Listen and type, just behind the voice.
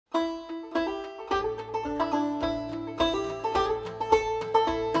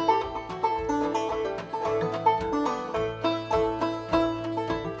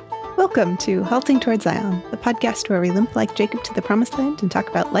Welcome to Halting Toward Zion, the podcast where we limp like Jacob to the promised land and talk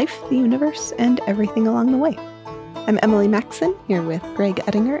about life, the universe, and everything along the way. I'm Emily Maxon, here with Greg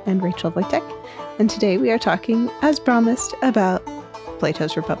Ettinger and Rachel Wojtek, and today we are talking, as promised, about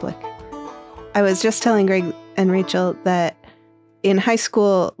Plato's Republic. I was just telling Greg and Rachel that in high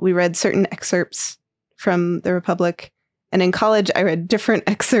school we read certain excerpts from the Republic, and in college I read different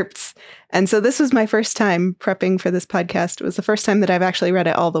excerpts. And so this was my first time prepping for this podcast. It was the first time that I've actually read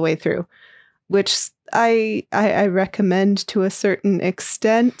it all the way through, which I recommend to a certain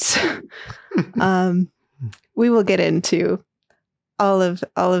extent. We will get into all of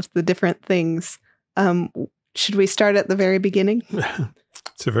the different things. Should we start at the very beginning?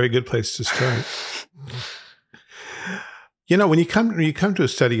 It's a very good place to start. You know, when you come to a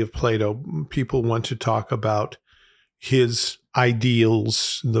study of Plato, people want to talk about his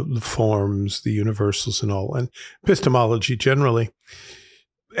ideals, the forms, the universals and all, and epistemology generally.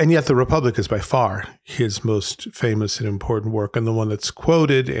 And yet the Republic is by far his most famous and important work, and the one that's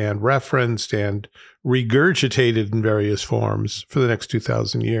quoted and referenced and regurgitated in various forms for the next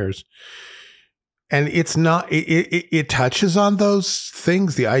 2,000 years. And it's not, it touches on those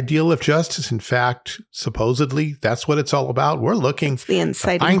things, the ideal of justice. In fact, supposedly, that's what it's all about. We're looking it's the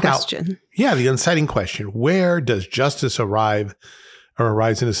inciting question. The inciting question. Where does justice arise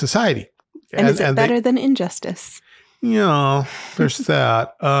in a society? And is it better than injustice? Yeah, there's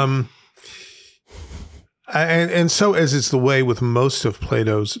that. And so as is the way with most of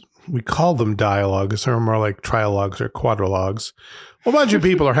Plato's, we call them dialogues, or more like trialogues or quadrilogues. A bunch of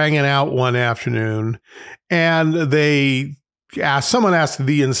people are hanging out one afternoon, and someone asked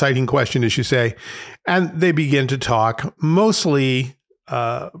the inciting question, as you say, and they begin to talk. Mostly,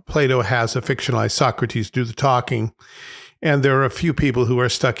 Plato has a fictionalized Socrates do the talking, and there are a few people who are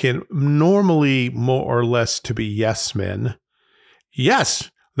stuck in, normally more or less to be yes men. Yes,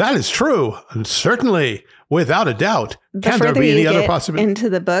 that is true, and certainly, without a doubt. Can there be any other possibility? Into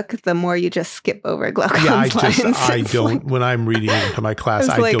the book, the more you just skip over Glaucon's lines. I don't. When I'm reading into my class,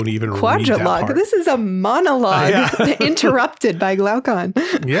 I don't even read that part. This is a monologue interrupted by Glaucon.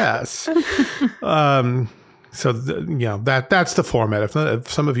 Yes. So that's the format. If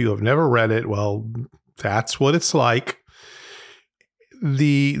some of you have never read it, well, that's what it's like.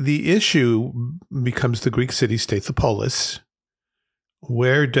 The issue becomes the Greek city-state, the polis.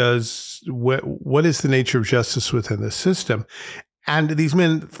 What is the nature of justice within the system? And these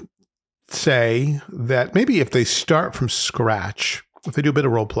men say that maybe if they start from scratch, if they do a bit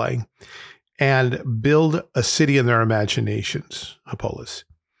of role playing and build a city in their imaginations, a polis,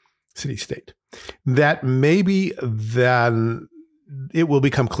 city-state, that maybe then it will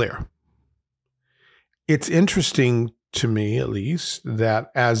become clear. It's interesting to me, at least, that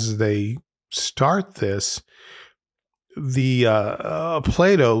as they start this,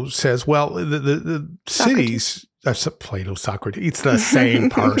 Plato says, well, the cities, Plato, Socrates, it's the same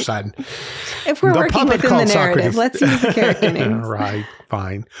person. If we're working within the narrative, let's use the character names. Right,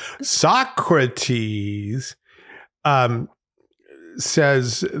 fine. Socrates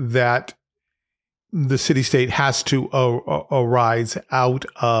says that the city-state has to arise out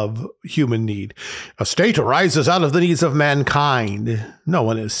of human need. A state arises out of the needs of mankind. No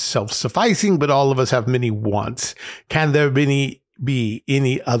one is self-sufficing, but all of us have many wants. Can there be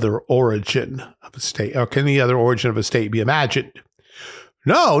any other origin of a state, or can any other origin of a state be imagined?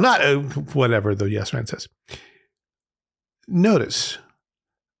 No, not whatever the yes man says. Notice,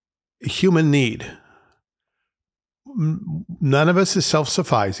 human need. None of us is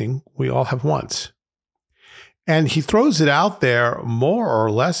self-sufficing. We all have wants. And he throws it out there more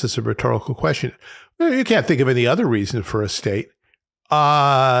or less as a rhetorical question. You can't think of any other reason for a state.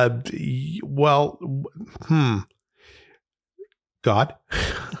 God.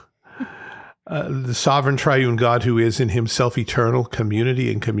 The sovereign triune God who is in himself eternal,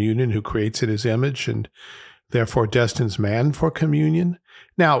 community and communion, who creates in his image and therefore destines man for communion.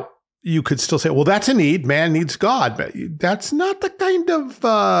 Now, you could still say, well, that's a need. Man needs God. But that's not the kind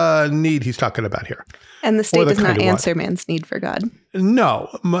of need he's talking about here. And the state does not answer man's need for God. No,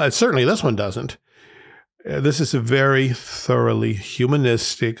 certainly this one doesn't. This is a very thoroughly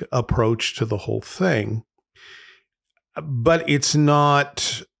humanistic approach to the whole thing. But it's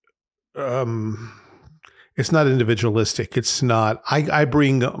not individualistic. It's not, I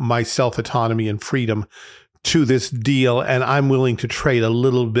bring my self-autonomy and freedom to this deal, and I'm willing to trade a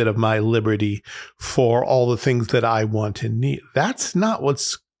little bit of my liberty for all the things that I want and need. That's not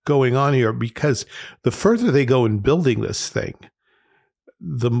what's going on here, because the further they go in building this thing,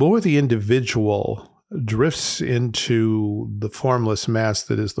 the more the individual drifts into the formless mass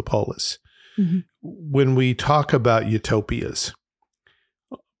that is the polis. Mm-hmm. When we talk about utopias,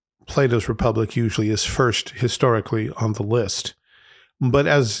 Plato's Republic usually is first historically on the list. But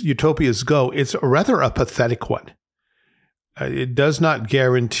as utopias go, it's rather a pathetic one. It does not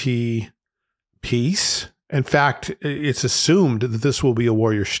guarantee peace. In fact, it's assumed that this will be a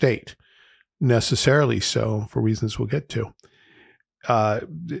warrior state, necessarily so, for reasons we'll get to.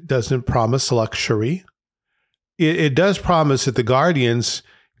 It doesn't promise luxury. It does promise that the guardians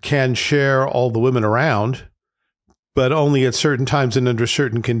can share all the women around, but only at certain times and under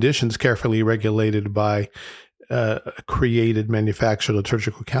certain conditions, carefully regulated by a created, manufactured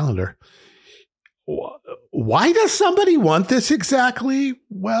liturgical calendar. Why does somebody want this exactly?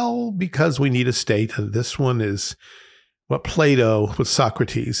 Well, because we need a state, and this one is what Plato with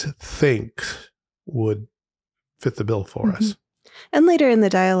Socrates think would fit the bill for us. And later in the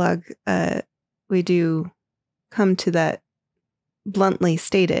dialogue, we do come to that bluntly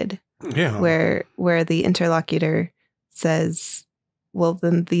stated, where the interlocutor says, well,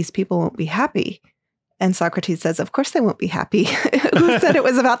 then these people won't be happy. And Socrates says, of course they won't be happy. Who said it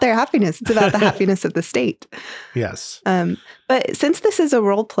was about their happiness? It's about the happiness of the state. Yes. But since this is a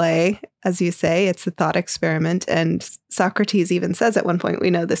role play, as you say, it's a thought experiment. And Socrates even says at one point, we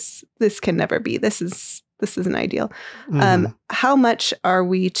know this can never be. This is an ideal. How much are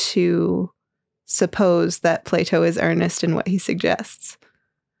we to suppose that Plato is earnest in what he suggests?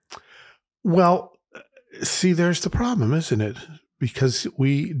 Well, see, there's the problem, isn't it? Because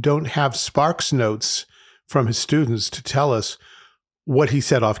we don't have Sparks notes from his students to tell us what he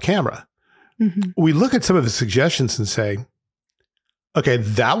said off camera. We look at some of his suggestions and say, okay,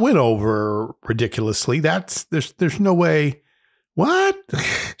 that went over ridiculously. There's no way. What?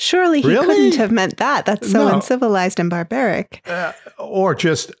 Surely he Really? couldn't have meant that. That's so uncivilized and barbaric. Or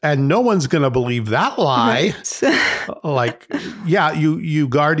just, and no one's going to believe that lie. Right. Like, yeah, you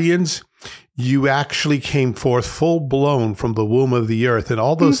guardians, you actually came forth full blown from the womb of the earth, and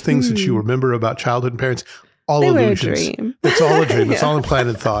all those things that you remember about childhood and parents, all illusions. Were a dream. It's all a dream. It's all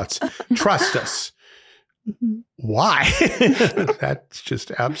implanted thoughts. Trust us. Why? That's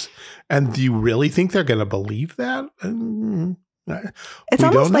just and do you really think they're going to believe that? It's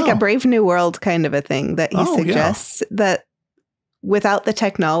almost like a Brave New World kind of a thing that he suggests, that without the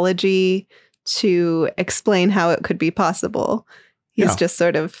technology to explain how it could be possible, he's just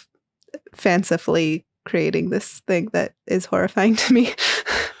sort of fancifully creating this thing that is horrifying to me.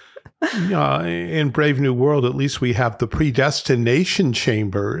 In Brave New World, at least we have the predestination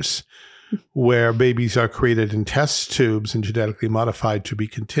chambers where babies are created in test tubes and genetically modified to be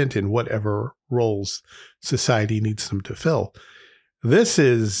content in whatever roles society needs them to fill. This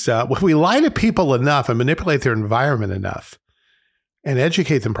is, when we lie to people enough and manipulate their environment enough and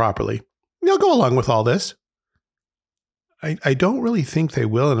educate them properly, they'll go along with all this. I don't really think they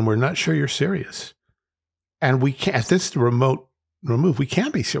will, and we're not sure you're serious. And we can't, at this remote remove, we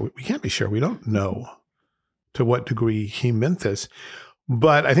can't be sure. We can't be sure. We don't know to what degree he meant this.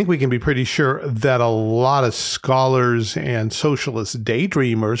 But I think we can be pretty sure that a lot of scholars and socialist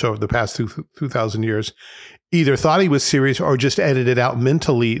daydreamers over the past 2,000 years either thought he was serious or just edited out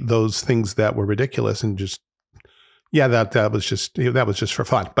mentally those things that were ridiculous and just, that was just for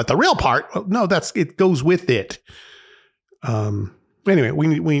fun. But the real part, no, it goes with it. Anyway,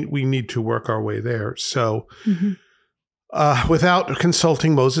 we need to work our way there. So without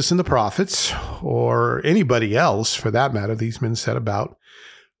consulting Moses and the prophets or anybody else for that matter, these men set about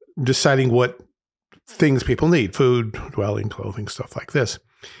deciding what things people need: food, dwelling, clothing, stuff like this.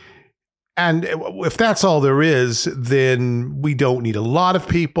 And if that's all there is, then we don't need a lot of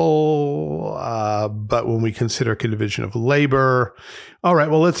people. But when we consider division of labor, all right,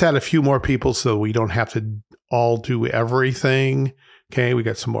 well, let's add a few more people so we don't have to all do everything. Okay, we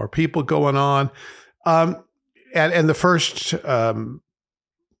got some more people going on. And the first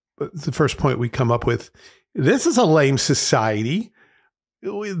point we come up with, this is a lame society.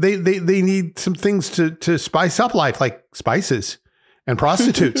 They need some things to spice up life, like spices and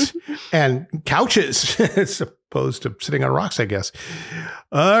prostitutes and couches, as opposed to sitting on rocks, I guess.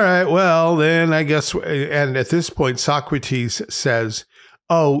 All right, well, then I guess, and at this point, Socrates says,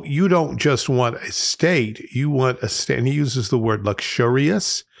 oh, you don't just want a state, you want a state, and he uses the word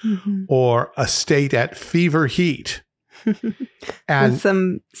luxurious, or a state at fever heat. And with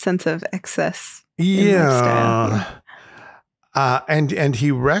some sense of excess. Yeah. And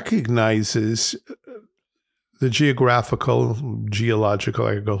he recognizes the geological,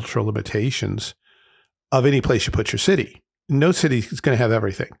 agricultural limitations of any place you put your city. No city is going to have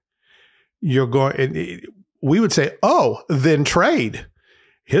everything. We would say, oh, then trade.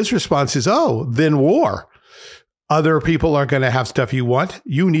 His response is, oh, then war. Other people are going to have stuff you want.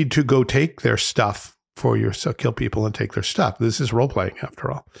 You need to go take their stuff for yourself, kill people and take their stuff. This is role playing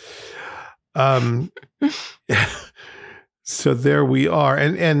after all. So there we are.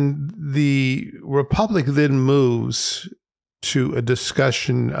 And the Republic then moves to a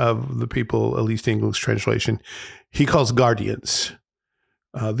discussion of the people, at least English translation, he calls guardians.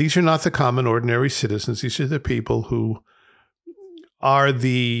 These are not the common, ordinary citizens. These are the people who are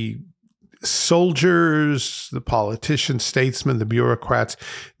the soldiers, the politicians, statesmen, the bureaucrats,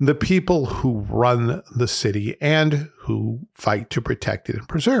 the people who run the city and who fight to protect it and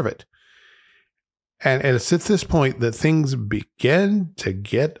preserve it. And it's at this point that things begin to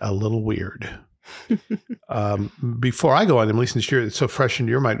get a little weird. Before I go on, Emily, since it's so fresh into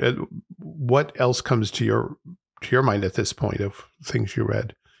your mind, what else comes to your mind at this point of things you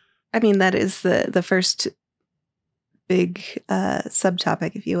read? I mean, that is the first big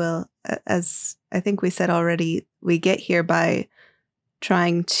subtopic, if you will. As I think we said already, we get here by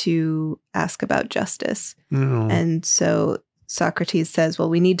trying to ask about justice. And so Socrates says, well,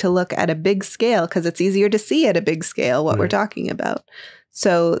 we need to look at a big scale because it's easier to see at a big scale what we're talking about.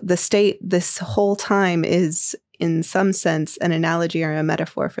 So the state this whole time is, in some sense, an analogy or a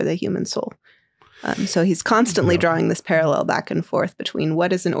metaphor for the human soul. So he's constantly drawing this parallel back and forth between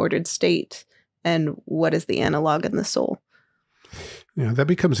what is an ordered state and what is the analog in the soul. Yeah, that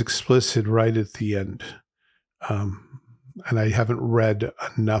becomes explicit right at the end. And I haven't read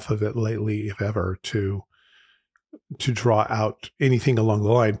enough of it lately, if ever, to draw out anything along the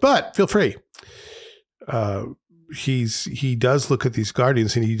line. But feel free. He does look at these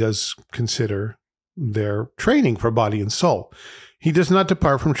guardians and he does consider their training for body and soul. He does not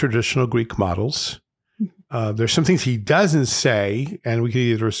depart from traditional Greek models. There's some things he doesn't say, and we can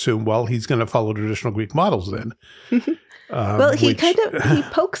either assume, well, he's going to follow traditional Greek models then. Well, he he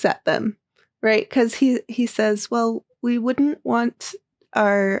pokes at them, right? Because he says, well, we wouldn't want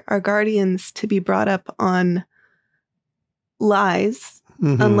our guardians to be brought up on lies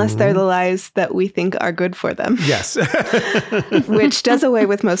unless they're the lies that we think are good for them. Yes. Which does away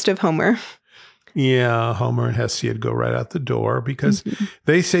with most of Homer. Yeah, Homer and Hesiod go right out the door because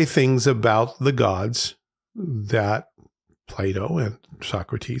they say things about the gods that Plato and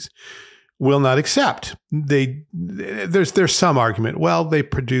Socrates will not accept. There's some argument. Well, they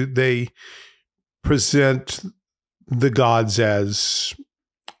present the gods as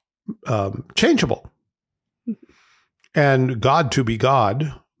changeable. And God to be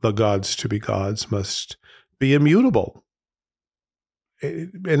God, the gods to be gods must be immutable.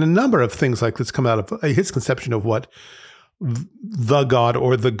 And a number of things like this come out of his conception of what the god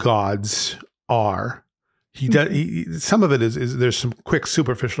or the gods are. Some of it is there's some quick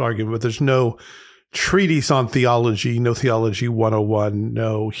superficial argument, but there's no treatise on theology, no theology 101,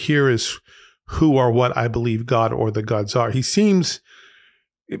 no here is who or what I believe God or the gods are. He seems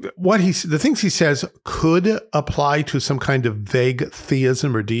the things he says could apply to some kind of vague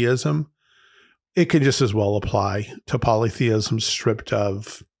theism or deism. It can just as well apply to polytheism stripped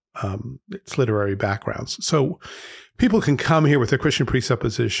of its literary backgrounds. So people can come here with their Christian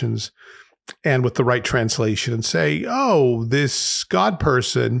presuppositions and with the right translation and say, oh, this God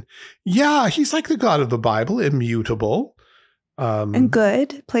person, yeah, he's like the God of the Bible, immutable. And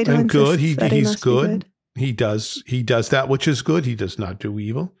good. Plato and good. He's good. He does that which is good. He does not do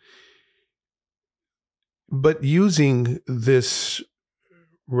evil. But using this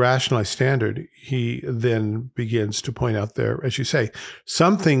rationalized standard, he then begins to point out there, as you say,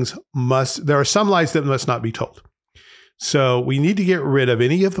 there are some lies that must not be told. So we need to get rid of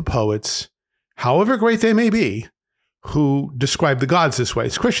any of the poets, however great they may be, who describe the gods this way.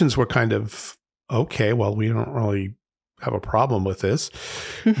 As Christians were kind of, okay, well, we don't really have a problem with this.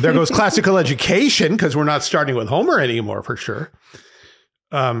 There goes classical education, because we're not starting with Homer anymore, for sure.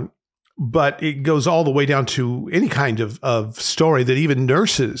 But it goes all the way down to any kind of story that even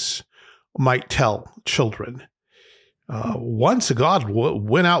nurses might tell children. Once a god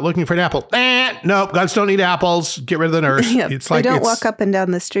went out looking for an apple. Nope, gods don't eat apples. Get rid of the nurse. Yep. It's like they don't walk up and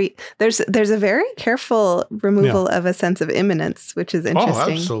down the street. There's a very careful removal of a sense of imminence, which is interesting.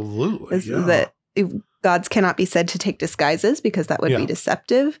 Oh, absolutely. That gods cannot be said to take disguises because that would be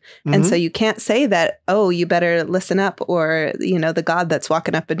deceptive. And so you can't say that, oh, you better listen up, or, the God that's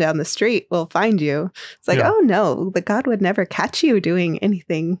walking up and down the street will find you. It's like, oh, no, the God would never catch you doing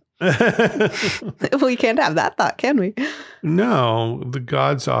anything. We can't have that thought, can we? No, the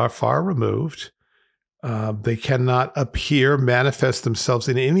gods are far removed. They cannot manifest themselves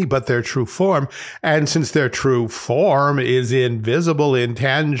in any but their true form. And since their true form is invisible,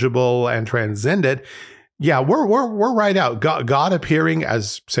 intangible, and transcendent, we're right out. God appearing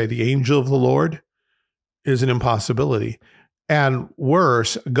as, say, the angel of the Lord is an impossibility. And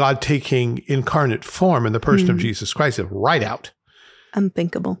worse, God taking incarnate form in the person of Jesus Christ is right out.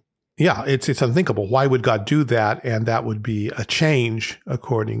 Unthinkable. Yeah, it's unthinkable. Why would God do that? And that would be a change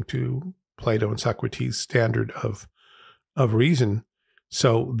according to Plato and Socrates' standard of reason.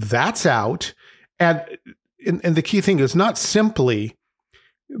 So that's out. And the key thing is not simply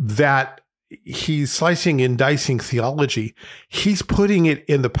that he's slicing and dicing theology. He's putting it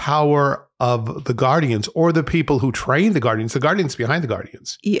in the power of the guardians or the people who train the guardians behind the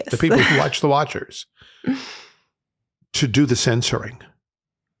guardians, yes, the people who watch the watchers, to do the censoring.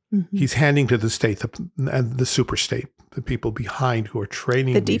 Mm-hmm. He's handing to the state, the super state, the people behind who are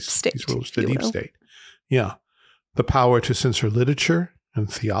training the deep these state, rules, the deep state. Yeah. The power to censor literature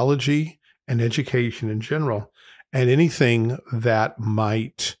and theology and education in general, and anything that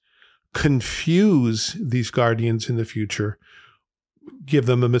might confuse these guardians in the future, give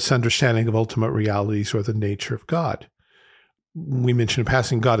them a misunderstanding of ultimate realities or the nature of God. We mentioned in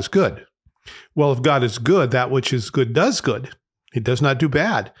passing, God is good. Well, if God is good, that which is good does good. It does not do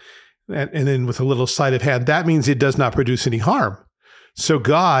bad. And then with a little sleight of hand, that means it does not produce any harm. So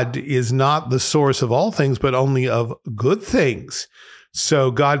God is not the source of all things, but only of good things.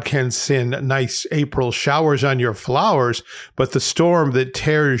 So God can send nice April showers on your flowers, but the storm that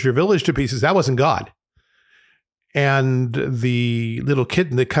tears your village to pieces, that wasn't God. And the little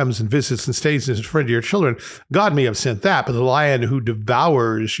kitten that comes and visits and stays as a friend of your children, God may have sent that, but the lion who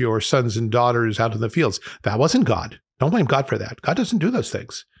devours your sons and daughters out in the fields, that wasn't God. Don't blame God for that. God doesn't do those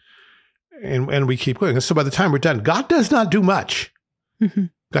things. And we keep going. So by the time we're done, God does not do much. Mm-hmm.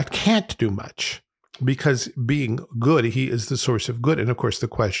 God can't do much because being good, he is the source of good. And of course, the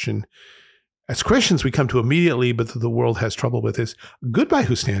question as Christians we come to immediately, but that the world has trouble with is good by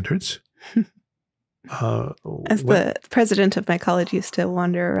whose standards? As the president of my college used to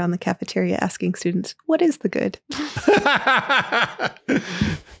wander around the cafeteria asking students, what is the good?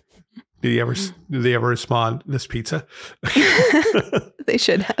 Did they ever respond, this pizza? They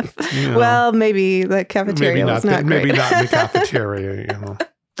should have. Well, maybe the cafeteria was not great. Maybe not in the cafeteria,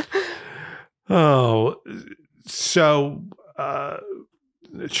 Oh, so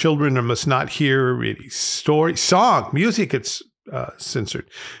children must not hear any song, music, it's censored.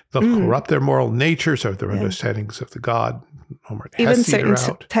 They'll corrupt their moral natures or their understandings of the God. Even certain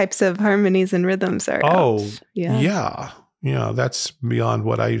types of harmonies and rhythms are out. Yeah. That's beyond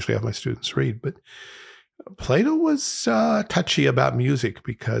what I usually have my students read. But Plato was touchy about music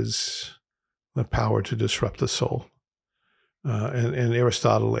because the power to disrupt the soul. And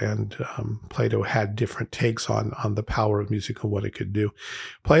Aristotle and Plato had different takes on the power of music and what it could do.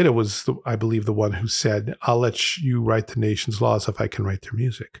 Plato was, I believe, the one who said, I'll let you write the nation's laws if I can write their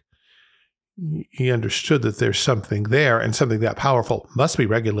music. He understood that there's something there, and something that powerful must be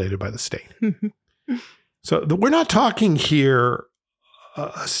regulated by the state. So we're not talking here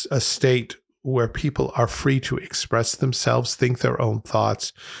a state where people are free to express themselves, think their own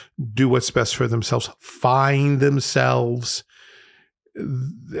thoughts, do what's best for themselves, find themselves.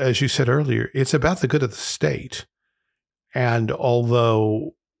 As you said earlier, it's about the good of the state. And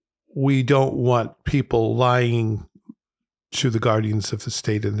although we don't want people lying to the guardians of the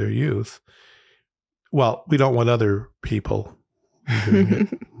state in their youth, well, we don't want other people doing it.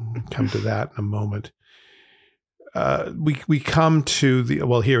 We'll come to that in a moment. We come to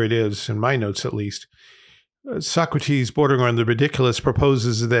here it is, in my notes at least. Socrates, bordering on the ridiculous,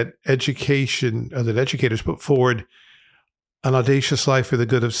 proposes that educators put forward an audacious life for the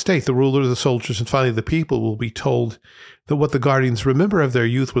good of state. The ruler, the soldiers, and finally the people will be told that what the guardians remember of their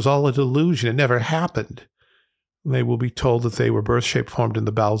youth was all a delusion. It never happened. They will be told that they were birth-shaped, formed in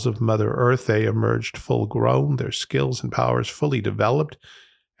the bowels of Mother Earth. They emerged full grown, their skills and powers fully developed,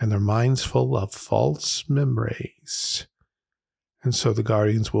 and their minds full of false memories. And so the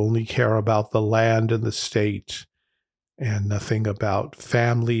guardians will only care about the land and the state and nothing about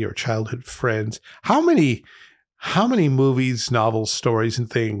family or childhood friends. How many movies, novels, stories, and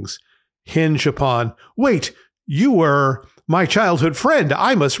things hinge upon, wait, you were my childhood friend.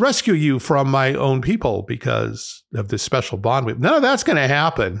 I must rescue you from my own people because of this special bond. None of that's going to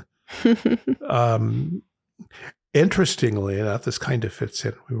happen. Interestingly enough, this kind of fits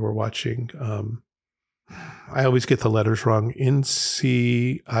in. We were watching, I always get the letters wrong,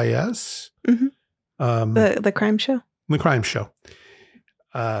 NCIS? Mm-hmm. The crime show? The crime show.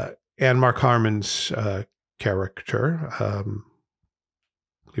 And Mark Harmon's character,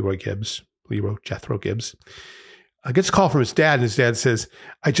 Leroy Jethro Gibbs, gets a call from his dad, and his dad says,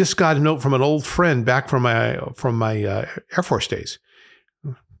 I just got a note from an old friend back from my Air Force days.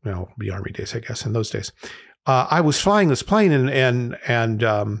 Well, the Army days, I guess, in those days. I was flying this plane and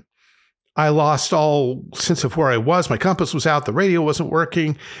I lost all sense of where I was. My compass was out. The radio wasn't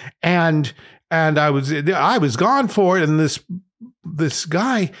working. And I was gone for it. And this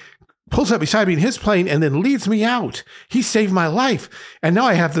guy pulls up beside me in his plane and then leads me out. He saved my life. And now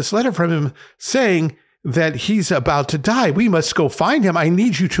I have this letter from him saying that he's about to die. We must go find him. I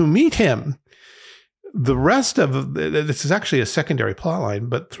need you to meet him. The rest of this is actually a secondary plot line,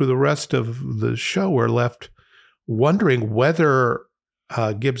 but through the rest of the show, we're left wondering whether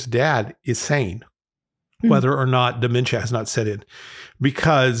Gibbs' dad is sane, whether or not dementia has not set in,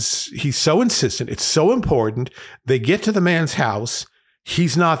 because he's so insistent. It's so important. They get to the man's house.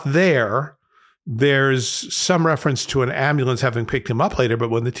 He's not there. There's some reference to an ambulance having picked him up later,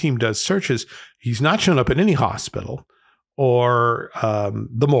 but when the team does searches, he's not shown up in any hospital or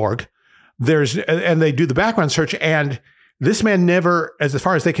the morgue. And they do the background search, and this man never, as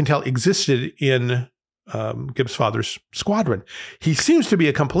far as they can tell, existed in Gibbs' father's squadron. He seems to be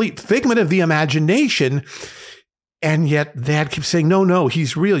a complete figment of the imagination, and yet Dad keeps saying, no,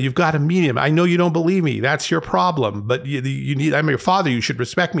 he's real. You've got to meet him. I know you don't believe me. That's your problem, but I'm your father. You should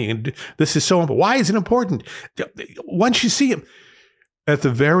respect me, and this is so important. Why is it important? Once you see him, at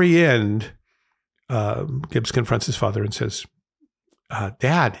the very end, Gibbs confronts his father and says,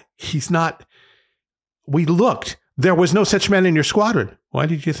 Dad, he's not. We looked. There was no such man in your squadron. Why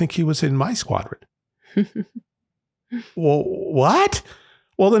did you think he was in my squadron? Well, what?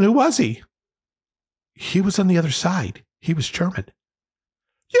 Well, then who was he? He was on the other side. He was German.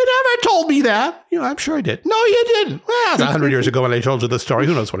 You never told me that. I'm sure I did. No, you didn't. Well, it's 100 years ago when I told you the story.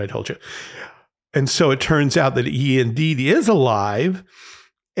 Who knows what I told you? And so it turns out that he indeed is alive,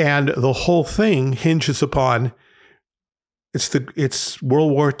 and the whole thing hinges upon it's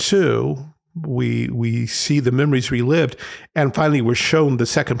World War II. We see the memories relived, and finally we're shown the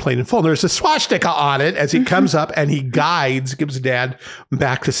second plane in full. There's a swastika on it as he comes up, and he gives dad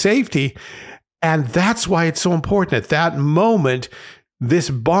back to safety. And that's why it's so important. At that moment, this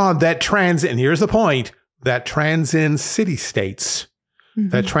bond and here's the point, that transcends city-states,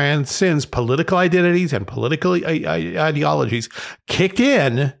 that transcends political identities and political ideologies, kicked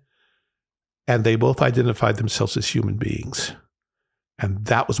in, and they both identified themselves as human beings. And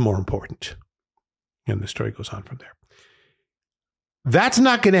that was more important. And the story goes on from there. That's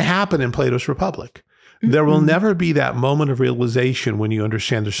not going to happen in Plato's Republic. There will never be that moment of realization when you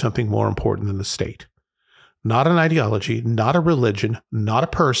understand there's something more important than the state. Not an ideology, not a religion, not a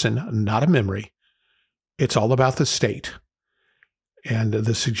person, not a memory. It's all about the state. And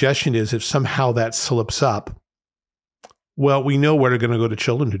the suggestion is if somehow that slips up, well, we know where they're going to go to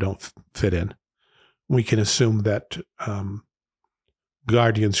children who don't fit in. We can assume that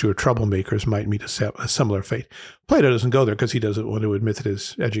guardians who are troublemakers might meet a similar fate. Plato doesn't go there because he doesn't want to admit that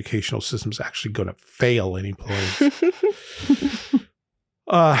his educational system is actually going to fail any place.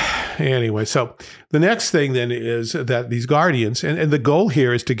 Anyway, so the next thing then is that these guardians, and the goal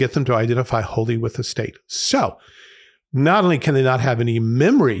here is to get them to identify wholly with the state. So not only can they not have any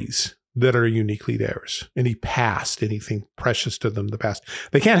memories that are uniquely theirs, any past, anything precious to them, the past,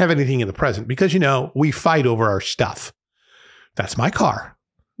 they can't have anything in the present because, we fight over our stuff. That's my car.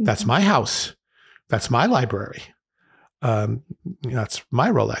 That's my house. That's my library. That's my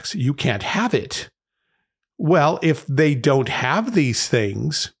Rolex. You can't have it. Well, if they don't have these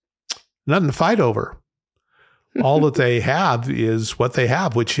things, nothing to fight over. All that they have is what they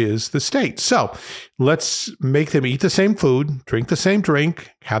have, which is the state. So let's make them eat the same food, drink the same drink,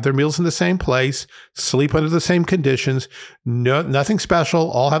 have their meals in the same place, sleep under the same conditions, nothing special,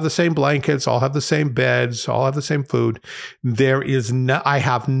 all have the same blankets, all have the same beds, all have the same food. I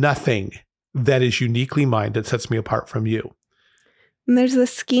have nothing that is uniquely mine that sets me apart from you. And there's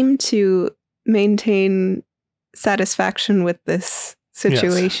this scheme to maintain satisfaction with this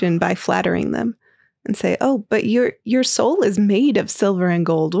situation by flattering them. And say, oh, but your soul is made of silver and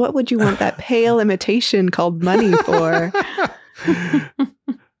gold. What would you want that pale imitation called money for?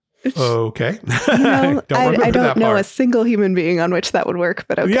 Okay. I don't know a single human being on which that would work,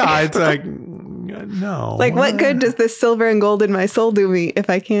 but okay. Yeah, it's like, no. Like, what good does this silver and gold in my soul do me if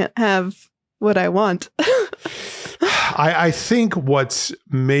I can't have what I want? I think what's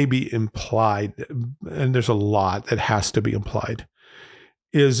maybe implied, and there's a lot that has to be implied,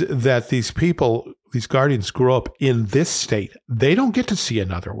 is that these people, these guardians grow up in this state. They don't get to see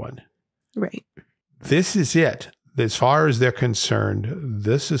another one. Right. This is it. As far as they're concerned,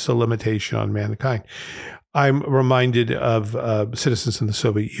 this is a limitation on mankind. I'm reminded of citizens in the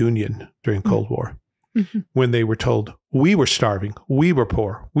Soviet Union during Cold War, when they were told, we were starving, we were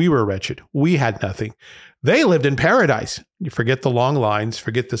poor, we were wretched, we had nothing. They lived in paradise. You forget the long lines,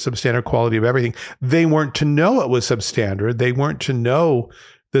 forget the substandard quality of everything. They weren't to know it was substandard. They weren't to know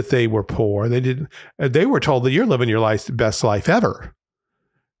that they were poor. They were told that you're living your best life ever.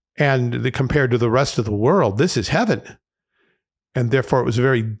 And compared to the rest of the world, this is heaven. And therefore, it was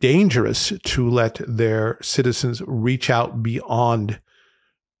very dangerous to let their citizens reach out beyond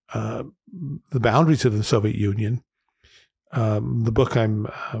the boundaries of the Soviet Union. The book I've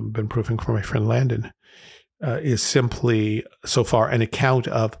been proofing for my friend Landon is simply, so far, an account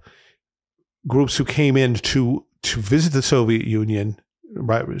of groups who came in to visit the Soviet Union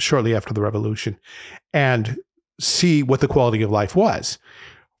shortly after the revolution and see what the quality of life was.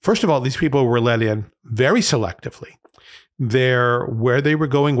 First of all, these people were let in very selectively. Where they were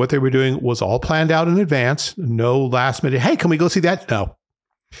going, what they were doing was all planned out in advance. No last minute, hey, can we go see that? No.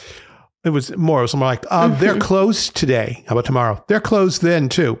 It was more like, they're closed today. How about tomorrow? They're closed then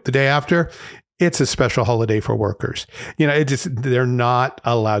too. The day after, it's a special holiday for workers. They're not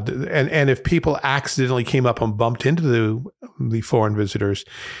allowed to. And if people accidentally came up and bumped into the foreign visitors,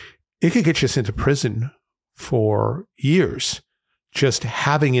 it could get you sent to prison for years, just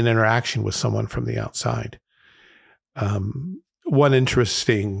having an interaction with someone from the outside. One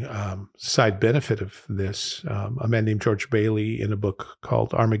interesting side benefit of this, a man named George Bailey in a book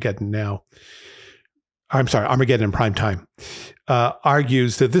called Armageddon in Prime Time,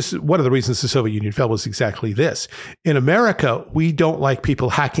 argues that one of the reasons the Soviet Union fell was exactly this. In America, we don't like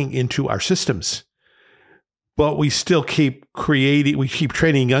people hacking into our systems, but we still keep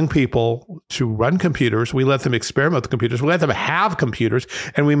training young people to run computers. We let them experiment with computers. We let them have computers,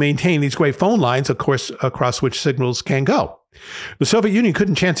 and we maintain these great phone lines, of course, across which signals can go. The Soviet Union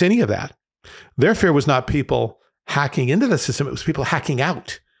couldn't chance any of that. Their fear was not people hacking into the system. It was people hacking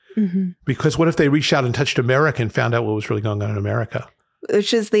out. Mm-hmm. Because what if they reached out and touched America and found out what was really going on in America?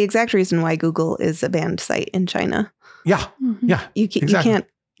 Which is the exact reason why Google is a banned site in China. Yeah. Mm-hmm. Yeah. You can't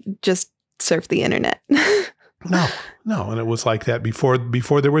just surf the internet. No. And it was like that before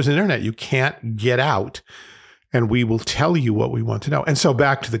there was internet. You can't get out, and we will tell you what we want to know. And so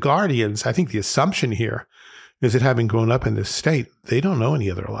back to the Guardians, I think the assumption here is that having grown up in this state, they don't know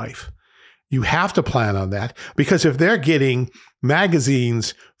any other life. You have to plan on that, because if they're getting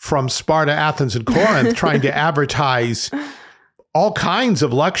magazines from Sparta, Athens, and Corinth trying to advertise all kinds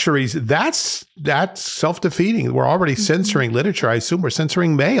of luxuries, that's self-defeating. We're already censoring literature. I assume we're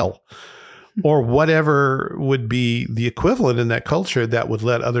censoring mail or whatever would be the equivalent in that culture that would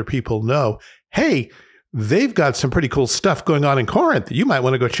let other people know, hey, they've got some pretty cool stuff going on in Corinth. You might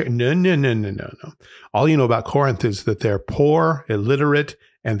want to go check. No. All you know about Corinth is that they're poor, illiterate,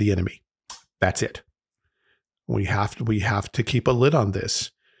 and the enemy. That's it. We have to keep a lid on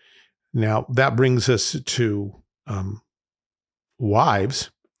this. Now, that brings us to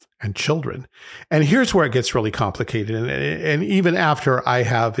wives and children. And here's where it gets really complicated. And even after I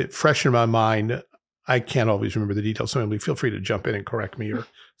have it fresh in my mind, I can't always remember the details. So Emily, feel free to jump in and correct me or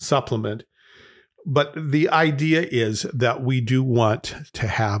supplement. But the idea is that we do want to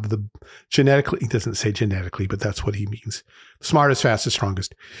have the genetically, he doesn't say genetically, but that's what he means. Smartest, fastest,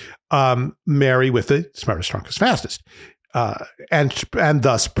 strongest. Marry with the smartest, strongest, fastest. And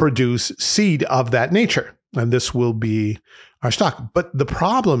thus produce seed of that nature. And this will be our stock. But the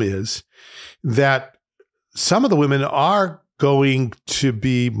problem is that some of the women are going to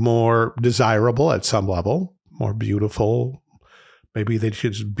be more desirable at some level, more beautiful. Maybe they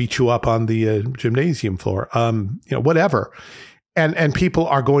should just beat you up on the gymnasium floor, whatever. And people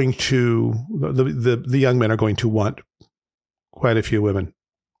are going to, the young men are going to want quite a few women.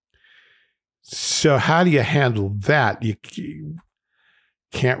 So how do you handle that? You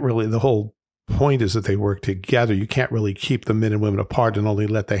can't really, the whole point is that they work together. You can't really keep the men and women apart and only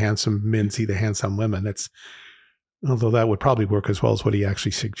let the handsome men see the handsome women. Although that would probably work as well as what he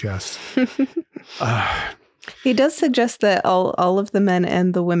actually suggests. He does suggest that all of the men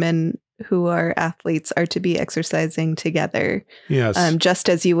and the women who are athletes are to be exercising together. Yes. Just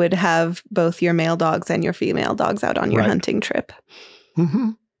as you would have both your male dogs and your female dogs out on your hunting trip. Mm-hmm.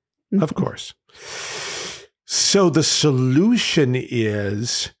 Mm-hmm. Of course. So the solution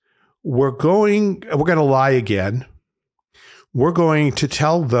is we're going to lie again. We're going to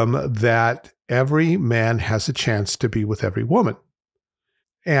tell them that every man has a chance to be with every woman.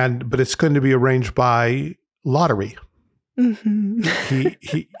 But it's going to be arranged by lottery. Mm-hmm.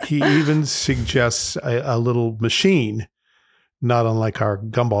 He even suggests a little machine, not unlike our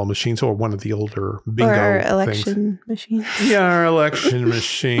gumball machines or one of the older bingo or our election machines. Yeah, our election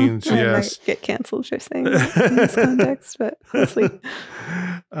machines. Yes, might get canceled for saying that in this context, but we'll see.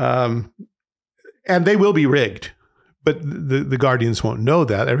 And they will be rigged But the guardians won't know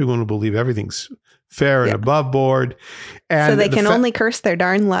that. Everyone will believe everything's fair and above board. And so they can only curse their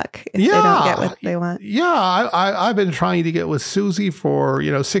darn luck if they don't get what they want. Yeah, I've been trying to get with Susie for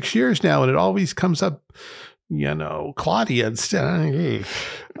 6 years now, and it always comes up, Claudia instead.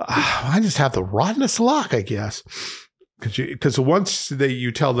 I just have the rottenest luck, I guess. Because once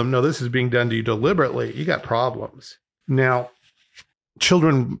you tell them, no, this is being done to you deliberately, you got problems. Now,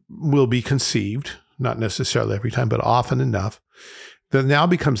 children will be conceived, not necessarily every time, but often enough. Then now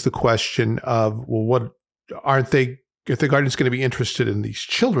becomes the question of, well, if the guardian's going to be interested in these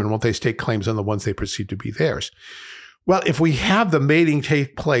children, won't they stake claims on the ones they perceive to be theirs? Well, if we have the mating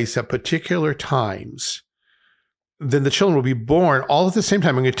take place at particular times, then the children will be born all at the same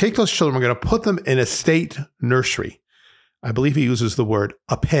time. I'm going to take those children, we're going to put them in a state nursery. I believe he uses the word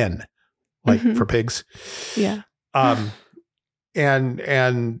a pen, like for pigs. Yeah. And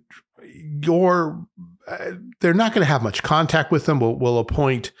they're not going to have much contact with them. We'll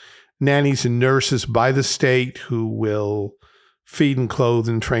appoint nannies and nurses by the state who will feed and clothe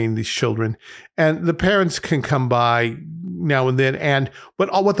and train these children. And the parents can come by now and then.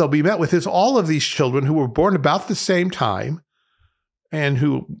 But what they'll be met with is all of these children who were born about the same time and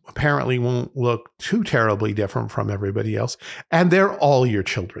who apparently won't look too terribly different from everybody else. And they're all your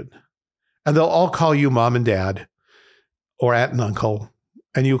children. And they'll all call you mom and dad or aunt and uncle.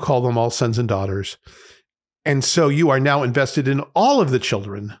 And you call them all sons and daughters. And so you are now invested in all of the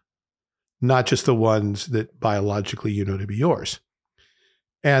children, not just the ones that biologically you know to be yours.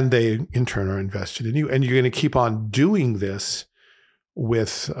 And they, in turn, are invested in you. And you're going to keep on doing this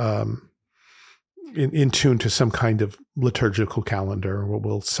with in tune to some kind of liturgical calendar where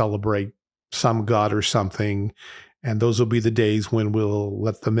we'll celebrate some god or something. And those will be the days when we'll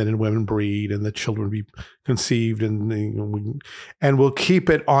let the men and women breed and the children be conceived, and we'll keep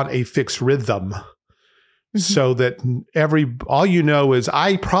it on a fixed rhythm, so that all you know is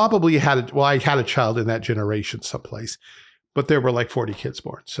I probably had a child in that generation someplace, but there were like 40 kids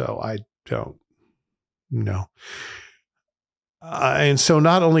born, so I don't know. And so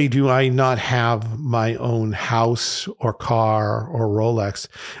not only do I not have my own house or car or Rolex,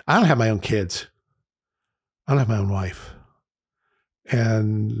 I don't have my own kids. I don't have my own wife.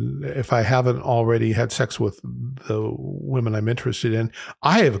 And if I haven't already had sex with the women I'm interested in,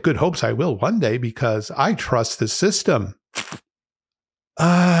 I have good hopes I will one day because I trust the system.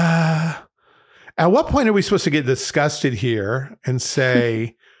 At what point are we supposed to get disgusted here and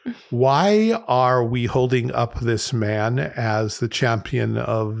say, why are we holding up this man as the champion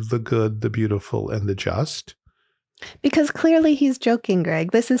of the good, the beautiful, and the just? Because clearly he's joking,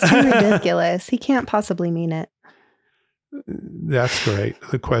 Greg. This is too ridiculous. He can't possibly mean it. That's great.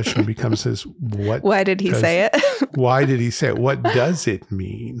 The question becomes why did he say it? Why did he say it? What does it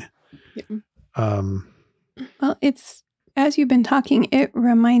mean? Yeah. Well, it's, as you've been talking, it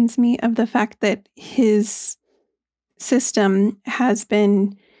reminds me of the fact that his system has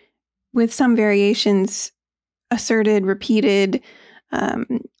been, with some variations, asserted, repeated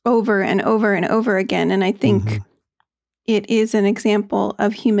over and over and over again. And I think it is an example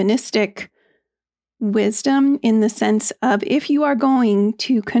of humanistic wisdom in the sense of, if you are going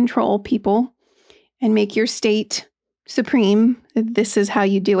to control people and make your state supreme, this is how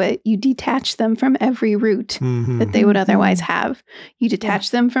you do it. You detach them from every root that they would otherwise have. You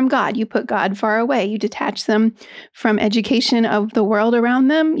detach them from God. You put God far away. You detach them from education of the world around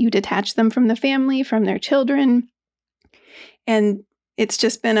them. You detach them from the family, from their children. And it's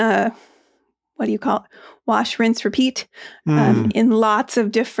just been a, what do you call it? Wash, rinse, repeat in lots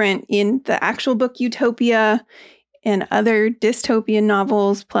of different, in the actual book Utopia and other dystopian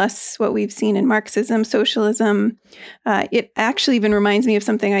novels, plus what we've seen in Marxism, socialism. It actually even reminds me of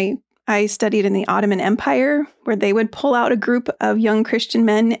something I studied in the Ottoman Empire, where they would pull out a group of young Christian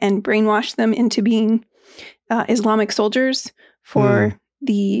men and brainwash them into being Islamic soldiers for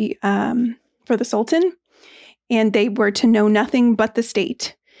the Sultan. And they were to know nothing but the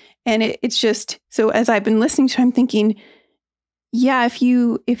state. And it's just, so as I've been listening to, I'm thinking, yeah, if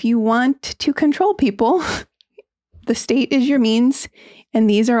you want to control people, the state is your means, and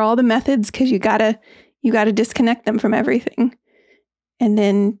these are all the methods, because you gotta disconnect them from everything, and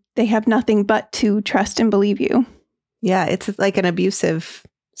then they have nothing but to trust and believe you. Yeah, it's like an abusive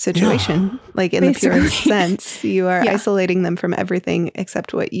situation, like in basically. The purest sense. You are isolating them from everything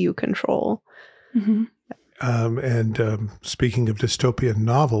except what you control. Speaking of dystopian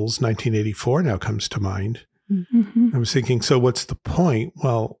novels, 1984 now comes to mind. I was thinking, so what's the point?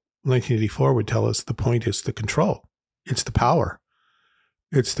 Well, 1984 would tell us the point is the control. It's the power.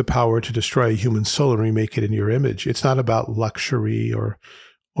 It's the power to destroy a human soul and remake it in your image. It's not about luxury or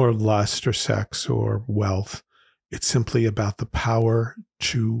lust or sex or wealth. It's simply about the power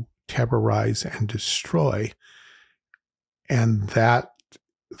to terrorize and destroy. And the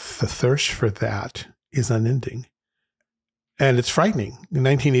thirst for that is unending. And it's frightening.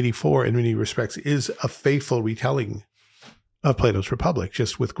 1984, in many respects, is a faithful retelling of Plato's Republic,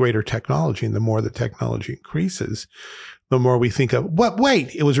 just with greater technology. And the more the technology increases, the more we think of,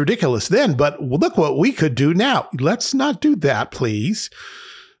 wait, it was ridiculous then, but look what we could do now. Let's not do that, please.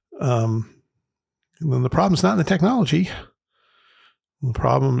 Then the problem's not in the technology. The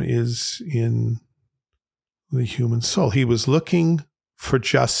problem is in the human soul. He was looking for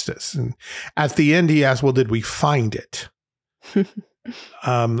justice. And at the end, he asked, well, did we find it?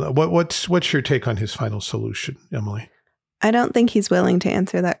 What's your take on his final solution, Emily? I don't think he's willing to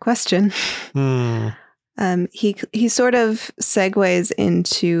answer that question. He sort of segues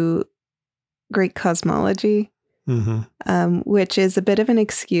into Greek cosmology, which is a bit of an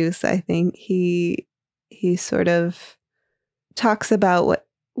excuse. I think he sort of talks about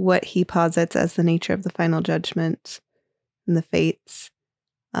what he posits as the nature of the final judgment and the fates,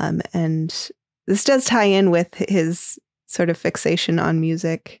 and this does tie in with his sort of fixation on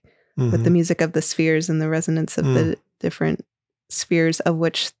music, with the music of the spheres and the resonance of the different spheres of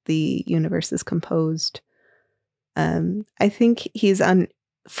which the universe is composed. I think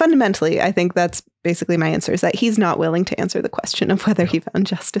fundamentally, I think that's basically my answer, is that he's not willing to answer the question of whether he found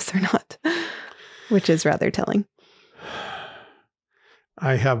justice or not, which is rather telling.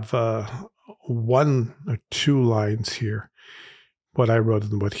 I have one or two lines here, what I wrote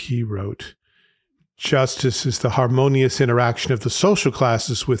and what he wrote. Justice is the harmonious interaction of the social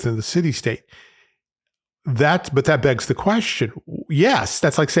classes within the city-state. But that begs the question. Yes,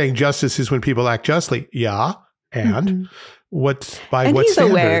 that's like saying justice is when people act justly. Yeah, and what he's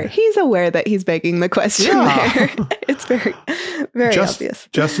standard? aware. He's aware that he's begging the question there. It's very, very obvious.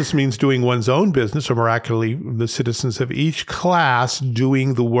 Justice means doing one's own business, or miraculously, the citizens of each class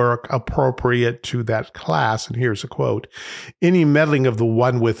doing the work appropriate to that class. And here's a quote: "Any meddling of the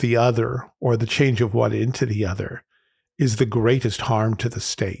one with the other, or the change of one into the other, is the greatest harm to the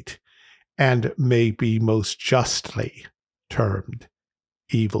state, and may be most justly termed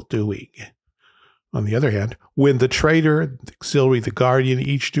evil doing." On the other hand, when the traitor, the auxiliary, the guardian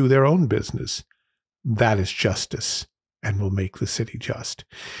each do their own business, that is justice and will make the city just.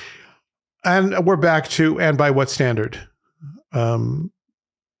 And we're back to, and by what standard? How?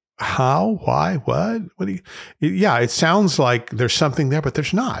 Why? What? Yeah, it sounds like there's something there, but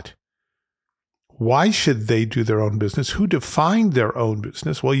there's not. Why should they do their own business? Who defined their own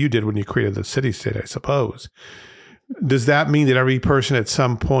business? Well, you did when you created the city-state, I suppose. Does that mean that every person at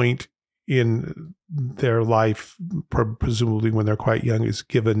some point in their life, presumably when they're quite young, is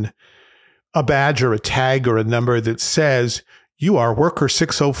given a badge or a tag or a number that says, you are worker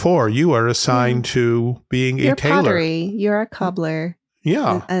 604, you are assigned to being a tailor. You're pottery, you're a cobbler.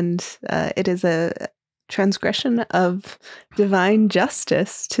 Yeah. And it is a transgression of divine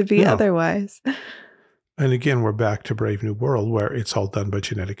justice to be otherwise. And again, we're back to Brave New World, where it's all done by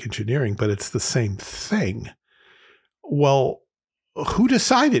genetic engineering, but it's the same thing. Well, who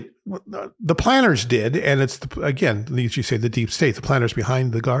decided? The planners did, and it's, again, as you say, the deep state, the planners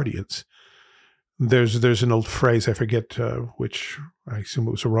behind the guardians. There's an old phrase, I forget which, I assume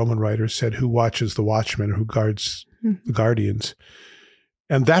it was a Roman writer, said, who watches the watchmen, or who guards the guardians?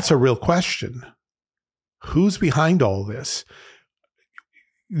 And that's a real question. Who's behind all this?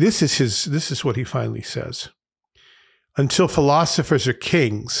 This is what he finally says. Until philosophers are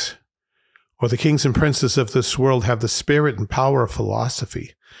kings, or the kings and princes of this world have the spirit and power of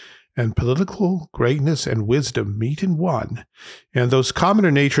philosophy, and political greatness and wisdom meet in one, and those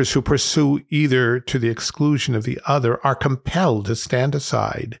commoner natures who pursue either to the exclusion of the other are compelled to stand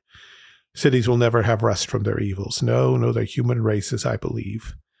aside, cities will never have rest from their evils. No, they're human races, I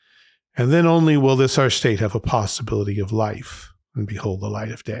believe. And then only will this our state have a possibility of life, and behold the light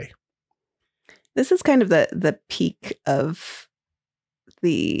of day. This is kind of the peak of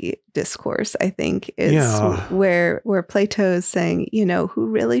the discourse, I think, is where Plato is saying, who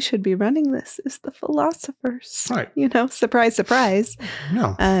really should be running this is the philosophers. Right. Surprise, surprise.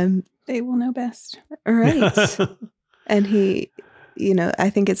 No. They will know best. Right. And he,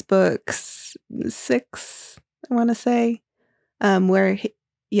 I think it's book 6, I want to say,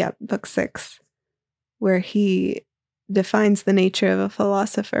 book 6, where he defines the nature of a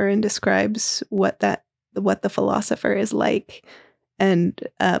philosopher and describes what the philosopher is like. And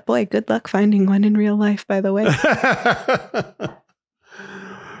boy, good luck finding one in real life, by the way.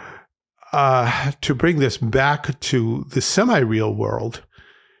 To bring this back to the semi-real world,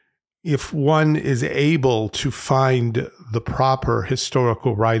 if one is able to find the proper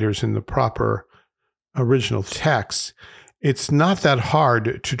historical writers in the proper original texts, it's not that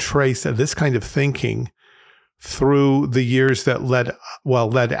hard to trace this kind of thinking through the years that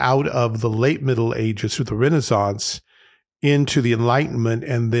led out of the late Middle Ages through the Renaissance into the Enlightenment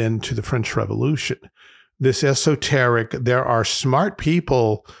and then to the French Revolution. This esoteric, there are smart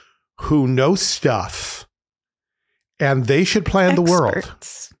people who know stuff and they should plan the world.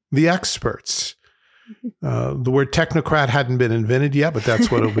 The experts. The word technocrat hadn't been invented yet, but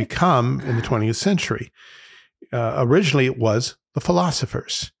that's what it'll become in the 20th century. Originally, it was the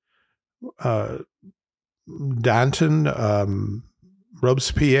philosophers. Danton,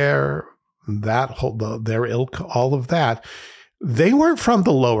 Robespierre, their ilk, all of that. They weren't from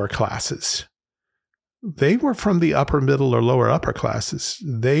the lower classes. They were from the upper middle or lower upper classes.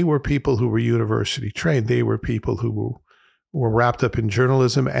 They were people who were university trained. They were people who were wrapped up in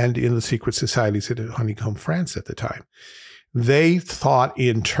journalism and in the secret societies at Honeycomb France at the time. They thought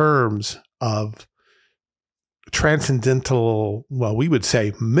in terms of transcendental, well, we would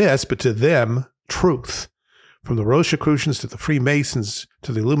say myths, but to them, truth. From the Rosicrucians to the Freemasons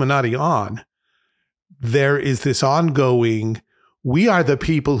to the Illuminati on, there is this ongoing, we are the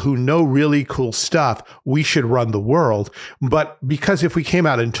people who know really cool stuff. We should run the world. But because if we came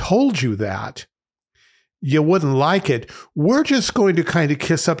out and told you that, you wouldn't like it. We're just going to kind of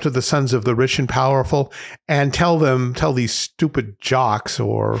kiss up to the sons of the rich and powerful and tell these stupid jocks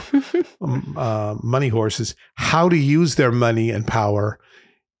or money horses how to use their money and power.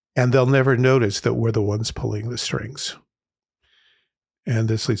 And they'll never notice that we're the ones pulling the strings. And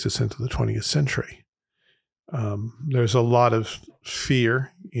this leads us into the 20th century. There's a lot of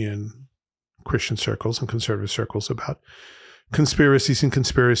fear in Christian circles and conservative circles about conspiracies and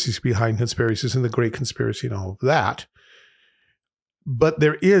conspiracies behind conspiracies and the Great Conspiracy and all of that. But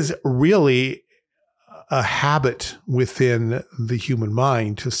there is really a habit within the human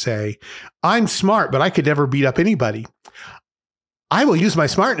mind to say, I'm smart, but I could never beat up anybody. I will use my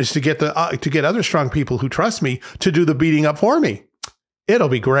smartness to get other strong people who trust me to do the beating up for me. It'll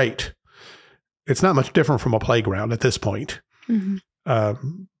be great. It's not much different from a playground at this point.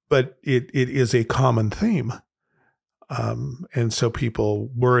 Mm-hmm. But it is a common theme. And so people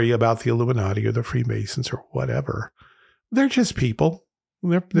worry about the Illuminati or the Freemasons or whatever. They're just people.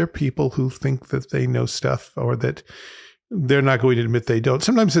 They're people who think that they know stuff or that they're not going to admit they don't.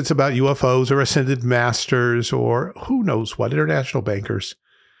 Sometimes it's about UFOs or ascended masters or who knows what, international bankers.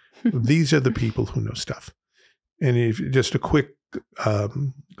 These are the people who know stuff. And if just a quick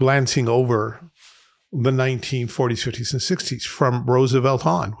glancing over the 1940s, 50s, and 60s from Roosevelt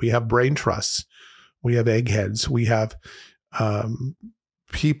on, we have brain trusts. We have eggheads. We have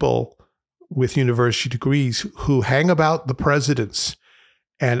people with university degrees who hang about the presidents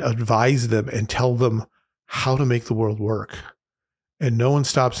and advise them and tell them how to make the world work. And no one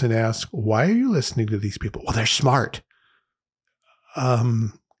stops and asks, why are you listening to these people? Well, they're smart.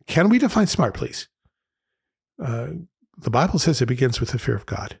 Can we define smart, please? The Bible says it begins with the fear of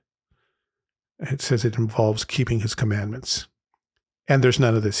God. It says it involves keeping his commandments. And there's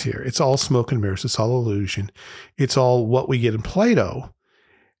none of this here. It's all smoke and mirrors. It's all illusion. It's all what we get in Plato.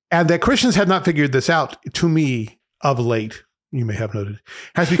 And that Christians have not figured this out, to me, of late, you may have noted,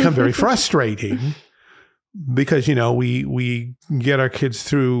 has become very frustrating because, we get our kids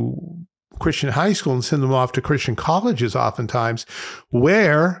through Christian high school and send them off to Christian colleges oftentimes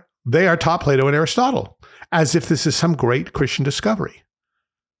where they are taught Plato and Aristotle as if this is some great Christian discovery.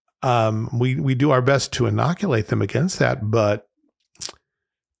 We do our best to inoculate them against that, but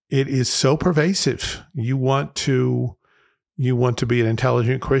it is so pervasive. You want to be an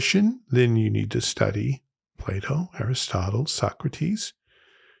intelligent Christian, then you need to study Plato, Aristotle, Socrates.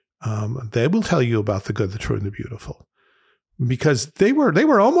 They will tell you about the good, the true, and the beautiful, because they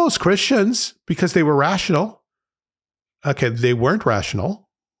were almost Christians because they were rational. Okay, they weren't rational;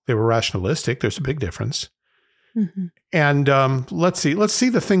 they were rationalistic. There's a big difference. Mm-hmm. And let's see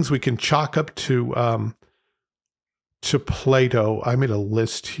the things we can chalk up to Plato. I made a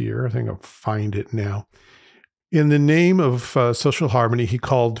list here. I think I'll find it now. In the name of social harmony, he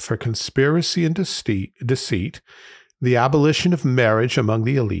called for conspiracy and deceit, the abolition of marriage among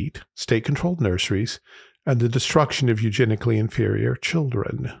the elite, state-controlled nurseries, and the destruction of eugenically inferior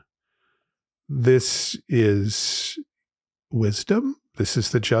children. This is wisdom. This is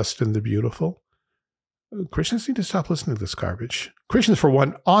the just and the beautiful. Christians need to stop listening to this garbage. Christians, for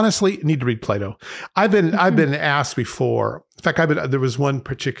one, honestly need to read Plato. I've been asked before. In fact, there was one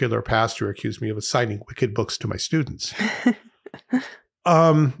particular pastor who accused me of assigning wicked books to my students.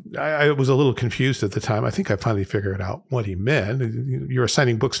 I was a little confused at the time. I think I finally figured out what he meant. You're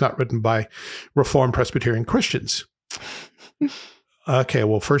assigning books not written by Reformed Presbyterian Christians. Okay,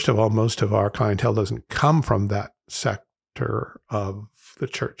 well, first of all, most of our clientele doesn't come from that sector of the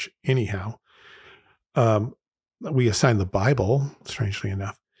church anyhow. We assign the Bible, strangely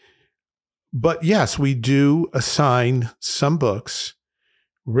enough. But yes, we do assign some books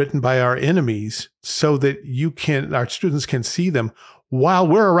written by our enemies so that our students can see them while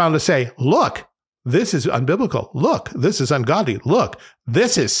we're around to say, look, this is unbiblical. Look, this is ungodly. Look,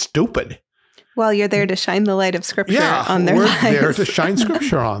 this is stupid. While you're there to shine the light of Scripture on their lives. We're there to shine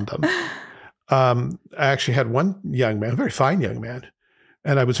Scripture on them. I actually had one young man, a very fine young man,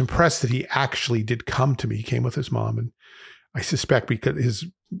 and I was impressed that he actually did come to me. He came with his mom, and I suspect because his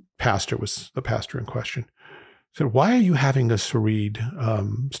pastor was the pastor in question. Said, why are you having us read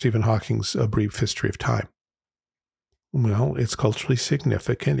Stephen Hawking's A Brief History of Time? Well, it's culturally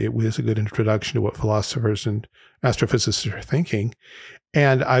significant. It was a good introduction to what philosophers and astrophysicists are thinking.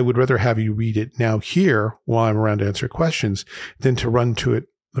 And I would rather have you read it now here while I'm around to answer questions than to run to it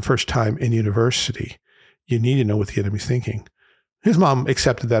the first time in university. You need to know what the enemy's thinking. His mom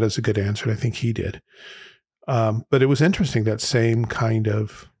accepted that as a good answer, and I think he did. But it was interesting, that same kind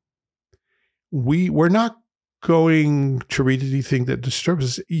of, we're not going to read anything that disturbs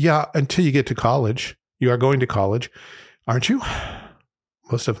us. Yeah, until you get to college. You are going to college, aren't you?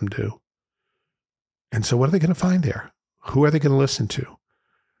 Most of them do. And so what are they going to find there? Who are they going to listen to?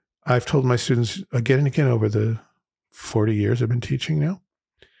 I've told my students again and again over the 40 years I've been teaching now,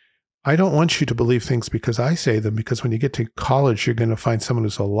 I don't want you to believe things because I say them, because when you get to college, you're going to find someone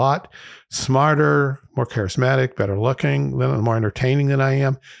who's a lot smarter, more charismatic, better looking, more entertaining than I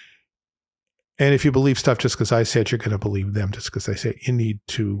am. And if you believe stuff just because I say it, you're going to believe them just because they say it. You need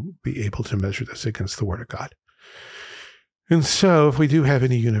to be able to measure this against the Word of God. And so if we do have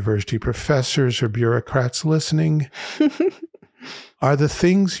any university professors or bureaucrats listening, are the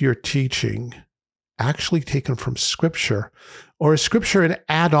things you're teaching actually taken from Scripture, or is Scripture an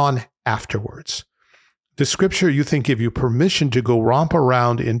add-on afterwards? Does Scripture, you think, give you permission to go romp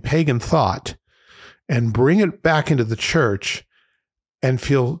around in pagan thought and bring it back into the church and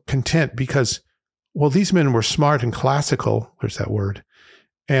feel content because, well, these men were smart and classical, there's that word,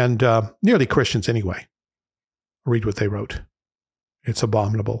 and nearly Christians anyway. Read what they wrote. It's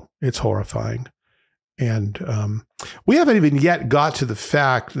abominable. It's horrifying. And we haven't even yet got to the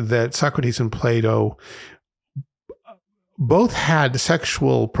fact that Socrates and Plato both had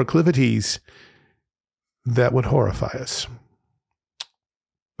sexual proclivities that would horrify us.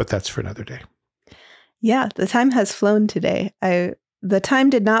 But that's for another day. Yeah, the time has flown today. The time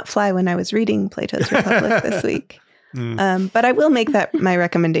did not fly when I was reading Plato's Republic this week. But I will make that my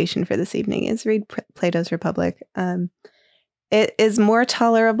recommendation for this evening is read Plato's Republic. It is more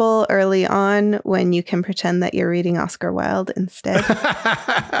tolerable early on when you can pretend that you're reading Oscar Wilde instead.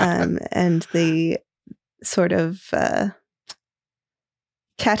 And the sort of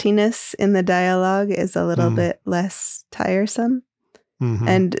cattiness in the dialogue is a little bit less tiresome. Mm-hmm.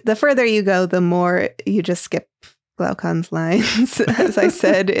 And the further you go, the more you just skip Glaucon's lines. As I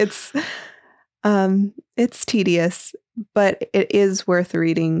said, it's tedious, but it is worth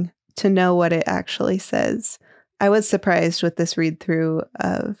reading to know what it actually says. I was surprised with this read through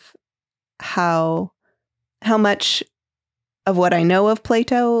of how much of what I know of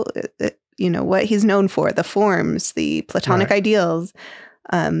Plato, what he's known for, the forms, the Platonic ideals,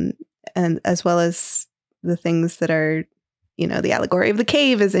 and as well as the things that are, the allegory of the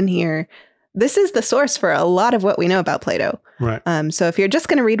cave is in here. This is the source for a lot of what we know about Plato. Right. So if you're just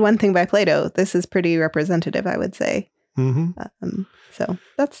going to read one thing by Plato, this is pretty representative, I would say. Mm-hmm. So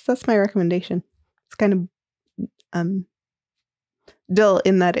that's my recommendation. It's kind of dull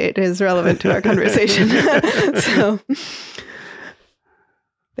in that it is relevant to our conversation. So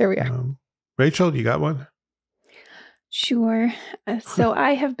there we are. Rachel, you got one? Sure. So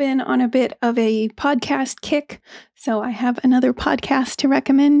I have been on a bit of a podcast kick. So I have another podcast to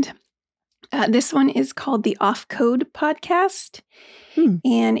recommend. This one is called the Off Code Podcast.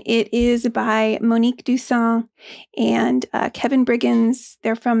 And it is by Monique Dussaint and Kevin Briggins.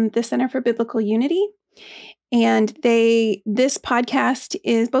 They're from the Center for Biblical Unity. And this podcast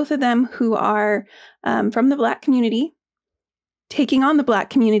is both of them who are from the Black community, taking on the Black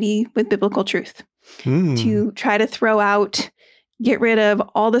community with biblical truth to try to get rid of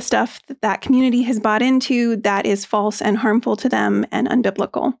all the stuff that community has bought into that is false and harmful to them and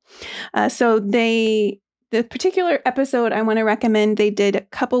unbiblical. So the particular episode I want to recommend, they did a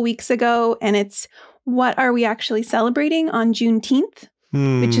couple weeks ago, and it's What Are We Actually Celebrating on Juneteenth?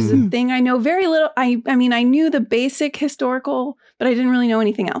 Which is a thing I know very little. I mean, I knew the basic historical, but I didn't really know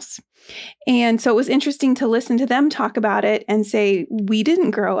anything else. And so it was interesting to listen to them talk about it and say, we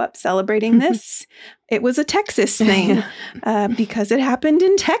didn't grow up celebrating this. It was a Texas thing because it happened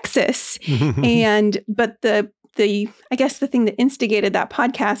in Texas. But I guess the thing that instigated that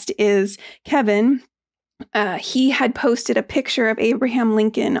podcast is Kevin. He had posted a picture of Abraham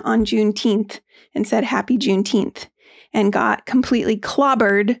Lincoln on Juneteenth and said, Happy Juneteenth, and got completely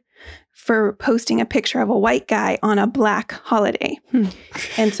clobbered for posting a picture of a white guy on a black holiday.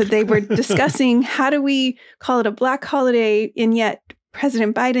 And so they were discussing, how do we call it a black holiday, and yet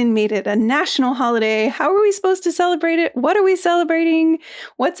President Biden made it a national holiday? How are we supposed to celebrate it? What are we celebrating?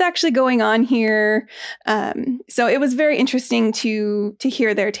 What's actually going on here? So it was very interesting to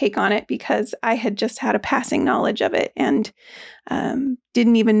hear their take on it, because I had just had a passing knowledge of it and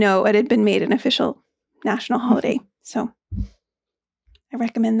didn't even know it had been made an official national holiday. So I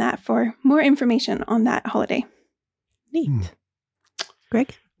recommend that for more information on that holiday. Neat.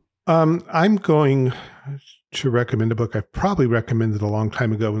 Greg? I'm going to recommend a book I've probably recommended a long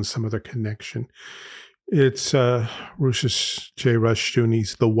time ago in some other connection. It's Ruchus J.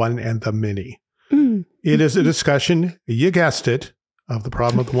 Rushdoony's The One and the Many. It is a discussion, you guessed it, of the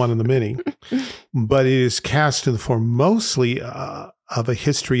problem of the one and the many, but it is cast in the form mostly of a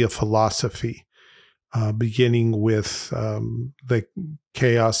history of philosophy, beginning with the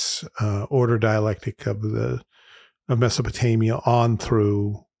chaos order dialectic of Mesopotamia on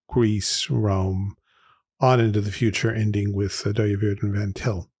through Greece, Rome, on into the future, ending with Doyeweerd and Van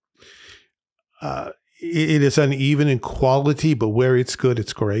Til. It is uneven in quality, but where it's good,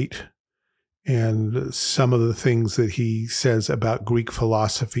 it's great. And some of the things that he says about Greek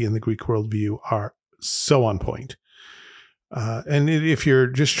philosophy and the Greek worldview are so on point. And if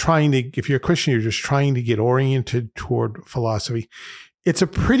you're a Christian, you're just trying to get oriented toward philosophy, it's a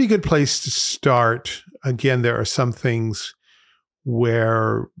pretty good place to start. Again, there are some things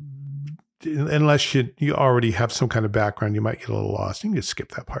where, unless you already have some kind of background, you might get a little lost. You can just skip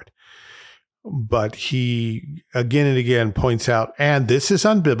that part. But he again and again points out, and this is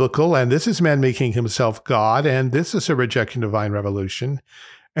unbiblical, and this is man making himself God, and this is a rejection of divine revelation,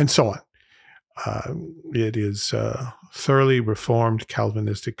 and so on. It is thoroughly reformed,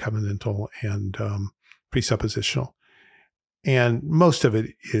 Calvinistic, covenantal, and presuppositional. And most of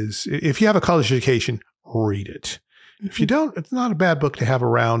it is, if you have a college education, read it. If you don't, it's not a bad book to have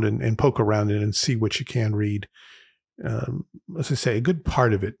around and poke around in and see what you can read. As I say, a good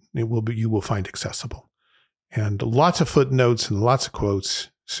part of it, you will find accessible. And lots of footnotes and lots of quotes.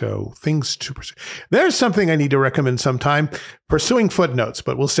 So things to pursue. There's something I need to recommend sometime, pursuing footnotes,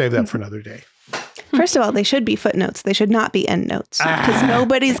 but we'll save that for another day. First of all, they should be footnotes. They should not be endnotes, because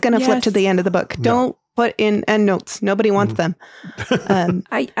nobody's going to flip to the end of the book. Don't put in endnotes. Nobody wants them.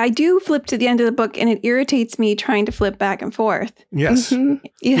 I do flip to the end of the book, and it irritates me trying to flip back and forth. Yes. You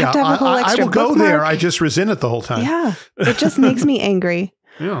have to have a whole extra I will go bookmark. there. I just resent it the whole time. Yeah. It just makes me angry.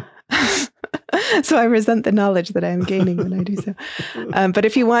 Yeah. So I resent the knowledge that I'm gaining when I do so. But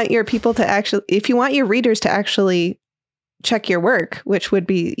if you want your readers to actually check your work, which would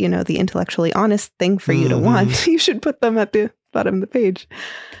be, the intellectually honest thing for you to want, you should put them at the bottom of the page.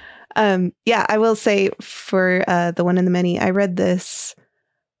 I will say for The One and the Many, I read this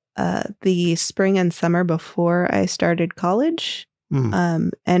the spring and summer before I started college.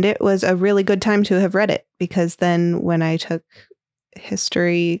 And it was a really good time to have read it, because then when I took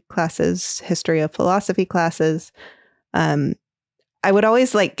history classes, history of philosophy classes, I would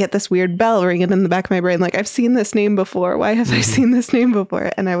always get this weird bell ringing in the back of my brain. Like, I've seen this name before. Why have I seen this name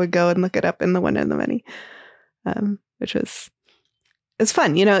before? And I would go and look it up in The One and the Many, which was, it's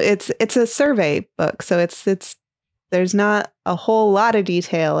fun. It's a survey book. So there's not a whole lot of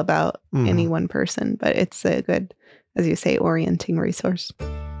detail about any one person, but it's a good, as you say, orienting resource.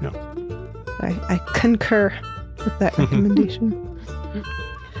 Yeah. I concur with that recommendation.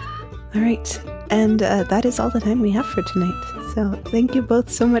 All right. And that is all the time we have for tonight. So thank you both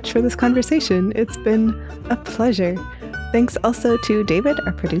so much for this conversation. It's been a pleasure. Thanks also to David,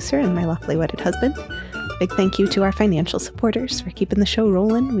 our producer, and my lawfully wedded husband. Big thank you to our financial supporters for keeping the show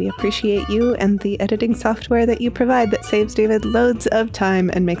rolling. We appreciate you and the editing software that you provide that saves David loads of time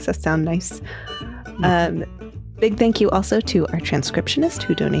and makes us sound nice. Big thank you also to our transcriptionist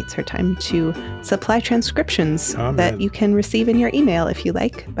who donates her time to supply transcriptions that you can receive in your email if you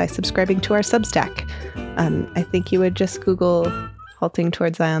like by subscribing to our Substack. I think you would just Google Halting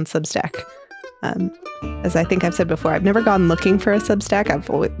Toward Zion Substack. As I think I've said before, I've never gone looking for a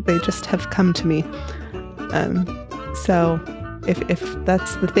Substack. They just have come to me. So if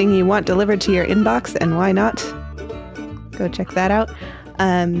that's the thing you want delivered to your inbox, and why not? Go check that out.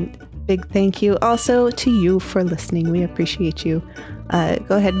 Big thank you also to you for listening. We appreciate you.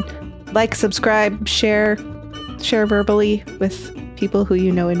 Go ahead, like, subscribe, share verbally with people who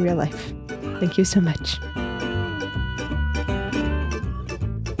you know in real life. Thank you so much.